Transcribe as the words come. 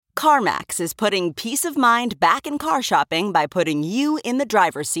CarMax is putting peace of mind back in car shopping by putting you in the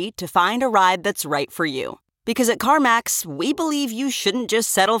driver's seat to find a ride that's right for you. Because at CarMax, we believe you shouldn't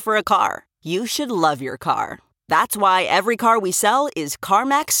just settle for a car. You should love your car. That's why every car we sell is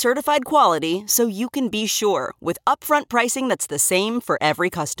CarMax certified quality, so you can be sure with upfront pricing that's the same for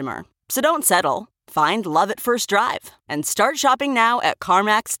every customer. So don't settle. Find love at first drive and start shopping now at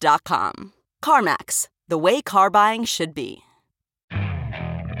CarMax.com. CarMax, the way car buying should be.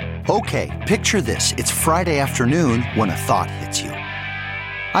 Okay, picture this. It's Friday afternoon when a thought hits you.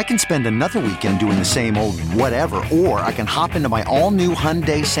 I can spend another weekend doing the same old whatever, or I can hop into my all-new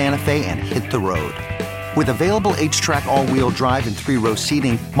Hyundai Santa Fe and hit the road. With available H-Track all-wheel drive and 3-row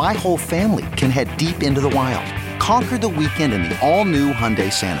seating, my whole family can head deep into the wild. Conquer the weekend in the all-new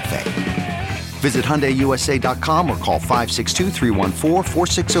Hyundai Santa Fe. Visit HyundaiUSA.com or call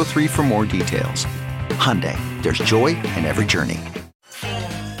 562-314-4603 for more details. Hyundai, there's joy in every journey.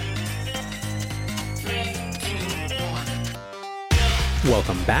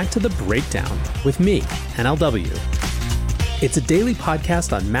 Welcome back to The Breakdown with me, NLW. It's a daily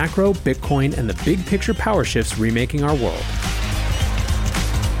podcast on macro, Bitcoin, and the big picture power shifts remaking our world.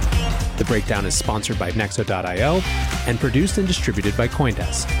 The Breakdown is sponsored by Nexo.io and produced and distributed by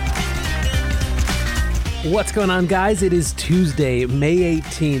CoinDesk. What's going on, guys? It is Tuesday, May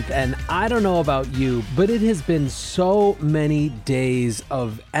 18th, and I don't know about you, but it has been so many days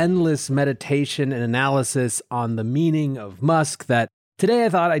of endless meditation and analysis on the meaning of Musk that today I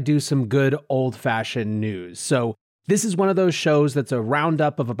thought I'd do some good old-fashioned news. So this is one of those shows that's a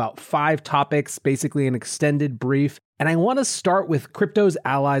roundup of about 5 topics, basically an extended brief, and I want to start with crypto's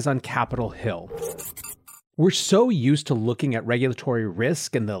allies on Capitol Hill. We're so used to looking at regulatory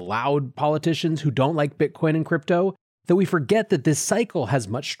risk and the loud politicians who don't like Bitcoin and crypto that we forget that this cycle has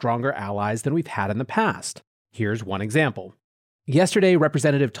much stronger allies than we've had in the past. Here's one example. Yesterday,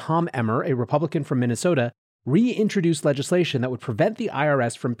 Representative Tom Emmer, a Republican from Minnesota, reintroduced legislation that would prevent the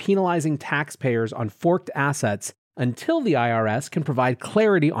IRS from penalizing taxpayers on forked assets until the IRS can provide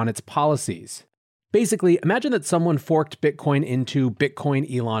clarity on its policies. Basically, imagine that someone forked Bitcoin into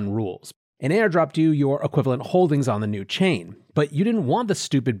Bitcoin Elon rules and airdropped you your equivalent holdings on the new chain, but you didn't want the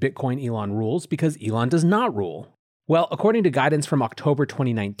stupid Bitcoin Elon rules because Elon does not rule. Well, according to guidance from October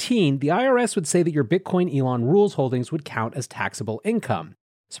 2019, the IRS would say that your Bitcoin Elon rules holdings would count as taxable income.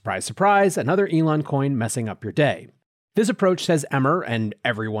 Surprise, surprise, another Elon coin messing up your day. This approach, says Emmer and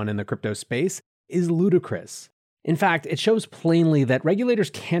everyone in the crypto space, is ludicrous. In fact, it shows plainly that regulators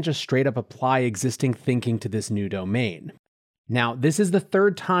can't just straight up apply existing thinking to this new domain. Now, this is the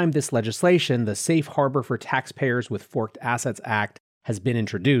third time this legislation, the Safe Harbor for Taxpayers with Forked Assets Act, has been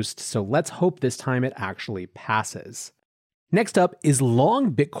introduced, so let's hope this time it actually passes. Next up, is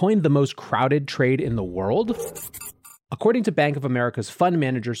long Bitcoin the most crowded trade in the world? According to Bank of America's Fund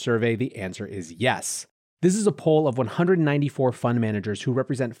Manager Survey, the answer is yes. This is a poll of 194 fund managers who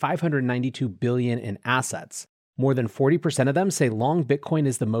represent $592 billion in assets. More than 40% of them say long Bitcoin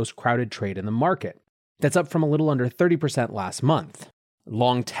is the most crowded trade in the market. That's up from a little under 30% last month.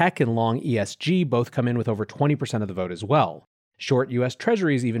 Long tech and long ESG both come in with over 20% of the vote as well. Short US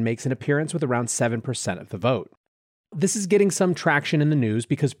Treasuries even makes an appearance with around 7% of the vote. This is getting some traction in the news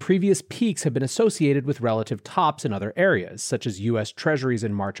because previous peaks have been associated with relative tops in other areas, such as US Treasuries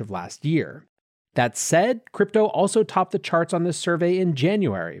in March of last year. That said, crypto also topped the charts on this survey in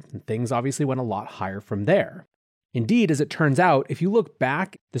January, and things obviously went a lot higher from there. Indeed, as it turns out, if you look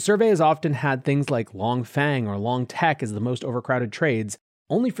back, the survey has often had things like long FANG or long tech as the most overcrowded trades,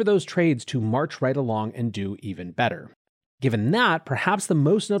 only for those trades to march right along and do even better. Given that, perhaps the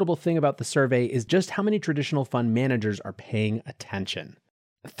most notable thing about the survey is just how many traditional fund managers are paying attention.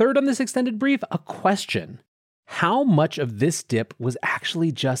 Third on this extended brief, a question. How much of this dip was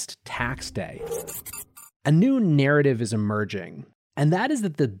actually just tax day? A new narrative is emerging, and that is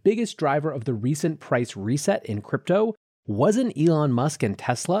that the biggest driver of the recent price reset in crypto wasn't Elon Musk and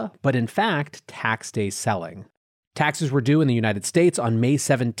Tesla, but in fact, tax day selling. Taxes were due in the United States on May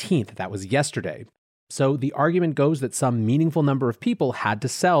 17th, that was yesterday. So the argument goes that some meaningful number of people had to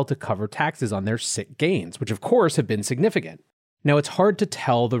sell to cover taxes on their sick gains, which of course have been significant. Now, it's hard to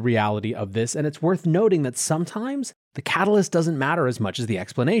tell the reality of this, and it's worth noting that sometimes the catalyst doesn't matter as much as the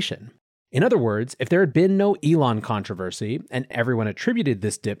explanation. In other words, if there had been no Elon controversy and everyone attributed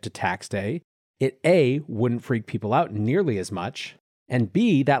this dip to tax day, it A, wouldn't freak people out nearly as much, and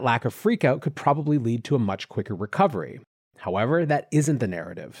B, that lack of freakout could probably lead to a much quicker recovery. However, that isn't the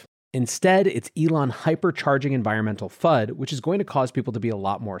narrative. Instead, it's Elon hypercharging environmental FUD, which is going to cause people to be a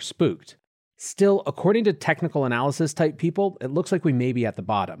lot more spooked. Still, according to technical analysis type people, it looks like we may be at the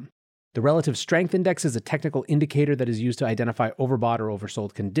bottom. The relative strength index is a technical indicator that is used to identify overbought or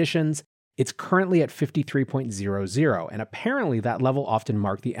oversold conditions. It's currently at 53.00, and apparently that level often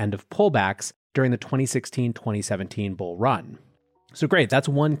marked the end of pullbacks during the 2016-2017 bull run. So great, that's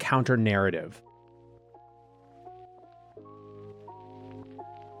one counter narrative.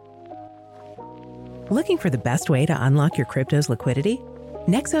 Looking for the best way to unlock your crypto's liquidity?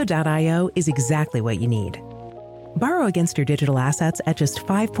 Nexo.io is exactly what you need. Borrow against your digital assets at just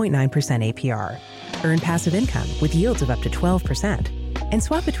 5.9% APR. Earn passive income with yields of up to 12%. And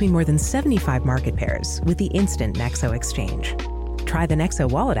swap between more than 75 market pairs with the instant Nexo exchange. Try the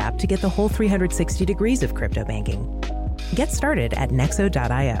Nexo Wallet app to get the whole 360 degrees of crypto banking. Get started at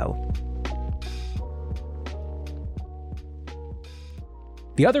Nexo.io.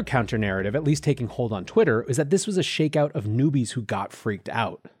 The other counter-narrative, at least taking hold on Twitter, is that this was a shakeout of newbies who got freaked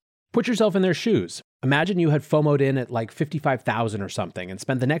out. Put yourself in their shoes. Imagine you had FOMO'd in at like 55,000 or something and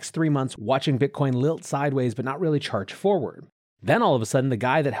spent the next 3 months watching Bitcoin lilt sideways but not really charge forward. Then all of a sudden, the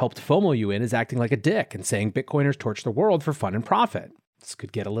guy that helped FOMO you in is acting like a dick and saying Bitcoiners torch the world for fun and profit. This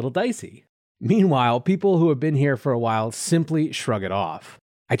could get a little dicey. Meanwhile, people who have been here for a while simply shrug it off.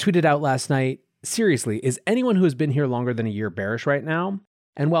 I tweeted out last night, seriously, is anyone who has been here longer than a year bearish right now?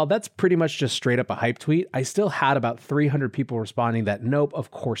 And while that's pretty much just straight up a hype tweet, I still had about 300 people responding that nope, of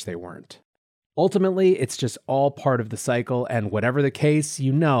course they weren't. Ultimately, it's just all part of the cycle, and whatever the case,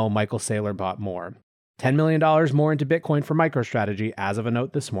 you know Michael Saylor bought more. $10 million more into Bitcoin for MicroStrategy as of a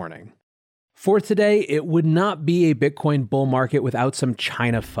note this morning. For today, it would not be a Bitcoin bull market without some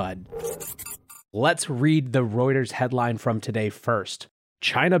China FUD. Let's read the Reuters headline from today first.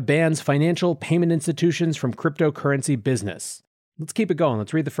 China bans financial payment institutions from cryptocurrency business. Let's keep it going.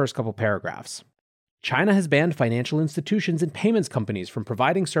 Let's read the first couple paragraphs. China has banned financial institutions and payments companies from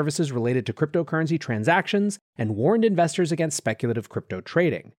providing services related to cryptocurrency transactions and warned investors against speculative crypto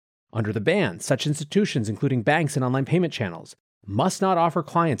trading. Under the ban, such institutions, including banks and online payment channels, must not offer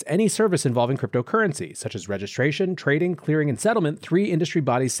clients any service involving cryptocurrency, such as registration, trading, clearing, and settlement, 3 industry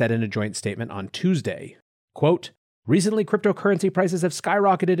bodies said in a joint statement on Tuesday. Quote, recently cryptocurrency prices have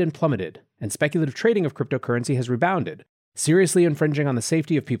skyrocketed and plummeted, and speculative trading of cryptocurrency has rebounded, seriously infringing on the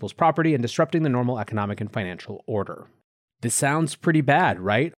safety of people's property and disrupting the normal economic and financial order. This sounds pretty bad,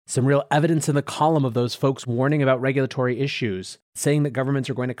 right? Some real evidence in the column of those folks warning about regulatory issues, saying that governments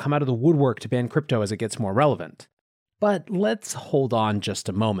are going to come out of the woodwork to ban crypto as it gets more relevant. But let's hold on just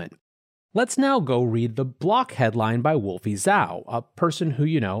a moment. Let's now go read the block headline by Wolfie Zhao, a person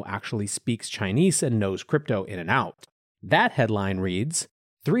who, actually speaks Chinese and knows crypto in and out. That headline reads,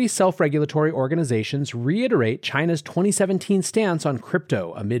 3 self-regulatory organizations reiterate China's 2017 stance on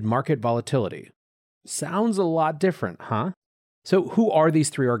crypto amid market volatility. Sounds a lot different, huh? So who are these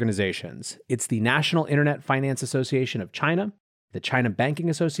 3 organizations? It's the National Internet Finance Association of China, the China Banking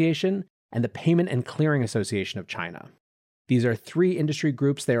Association, and the Payment and Clearing Association of China. These are 3 industry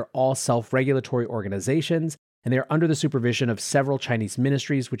groups. They are all self-regulatory organizations, and they are under the supervision of several Chinese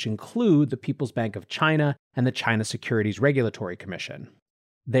ministries, which include the People's Bank of China and the China Securities Regulatory Commission.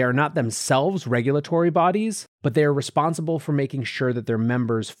 They are not themselves regulatory bodies, but they are responsible for making sure that their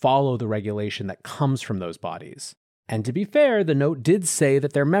members follow the regulation that comes from those bodies. And to be fair, the note did say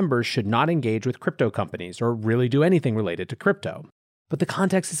that their members should not engage with crypto companies or really do anything related to crypto. But the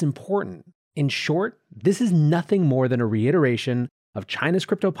context is important. In short, this is nothing more than a reiteration of China's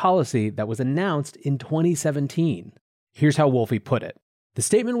crypto policy that was announced in 2017. Here's how Wolfie put it. The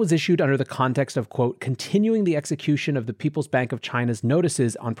statement was issued under the context of, quote, continuing the execution of the People's Bank of China's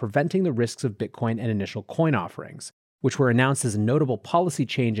notices on preventing the risks of Bitcoin and initial coin offerings, which were announced as a notable policy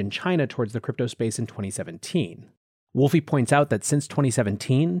change in China towards the crypto space in 2017. Wolfie points out that since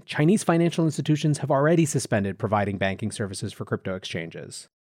 2017, Chinese financial institutions have already suspended providing banking services for crypto exchanges.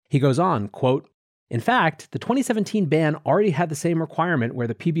 He goes on, quote, in fact, the 2017 ban already had the same requirement where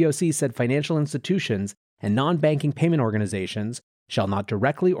the PBOC said financial institutions and non-banking payment organizations shall not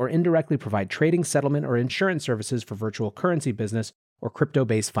directly or indirectly provide trading, settlement, or insurance services for virtual currency business or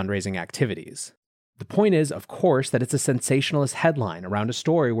crypto-based fundraising activities. The point is, of course, that it's a sensationalist headline around a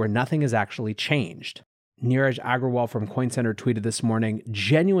story where nothing has actually changed. Neeraj Agrawal from CoinCenter tweeted this morning,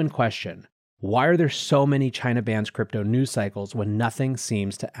 genuine question, why are there so many China bans crypto news cycles when nothing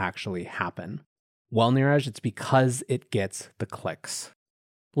seems to actually happen? Well, Neeraj, it's because it gets the clicks.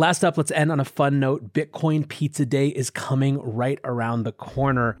 Last up, let's end on a fun note. Bitcoin Pizza Day is coming right around the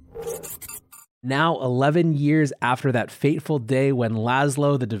corner. Now, 11 years after that fateful day when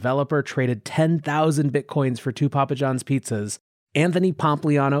Laszlo, the developer, traded 10,000 Bitcoins for 2 Papa John's pizzas, Anthony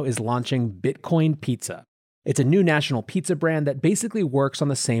Pompliano is launching Bitcoin Pizza. It's a new national pizza brand that basically works on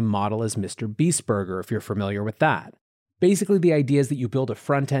the same model as Mr. Beast Burger, if you're familiar with that. Basically, the idea is that you build a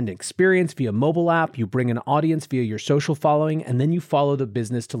front-end experience via mobile app, you bring an audience via your social following, and then you follow the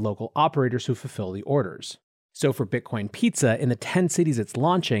business to local operators who fulfill the orders. So for Bitcoin Pizza, in the 10 cities it's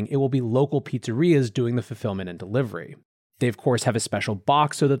launching, it will be local pizzerias doing the fulfillment and delivery. They, of course, have a special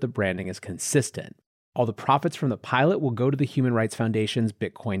box so that the branding is consistent. All the profits from the pilot will go to the Human Rights Foundation's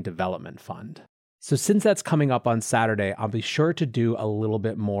Bitcoin Development Fund. So since that's coming up on Saturday, I'll be sure to do a little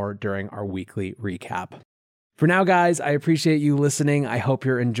bit more during our weekly recap. For now, guys, I appreciate you listening. I hope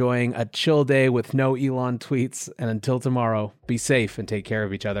you're enjoying a chill day with no Elon tweets. And until tomorrow, be safe and take care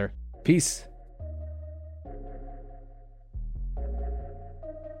of each other. Peace.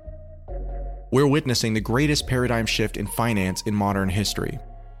 We're witnessing the greatest paradigm shift in finance in modern history.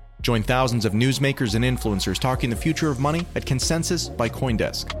 Join thousands of newsmakers and influencers talking the future of money at Consensus by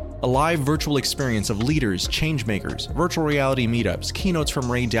CoinDesk, a live virtual experience of leaders, changemakers, virtual reality meetups, keynotes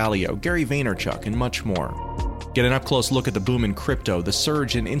from Ray Dalio, Gary Vaynerchuk, and much more. Get an up-close look at the boom in crypto, the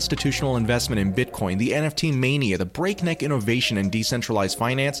surge in institutional investment in Bitcoin, the NFT mania, the breakneck innovation in decentralized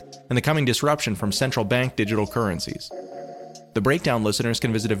finance, and the coming disruption from central bank digital currencies. The Breakdown listeners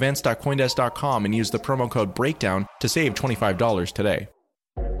can visit events.coindesk.com and use the promo code BREAKDOWN to save $25 today.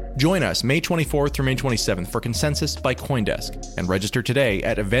 Join us May 24th through May 27th for Consensus by CoinDesk and register today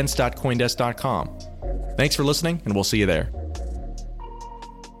at events.coindesk.com. Thanks for listening, and we'll see you there.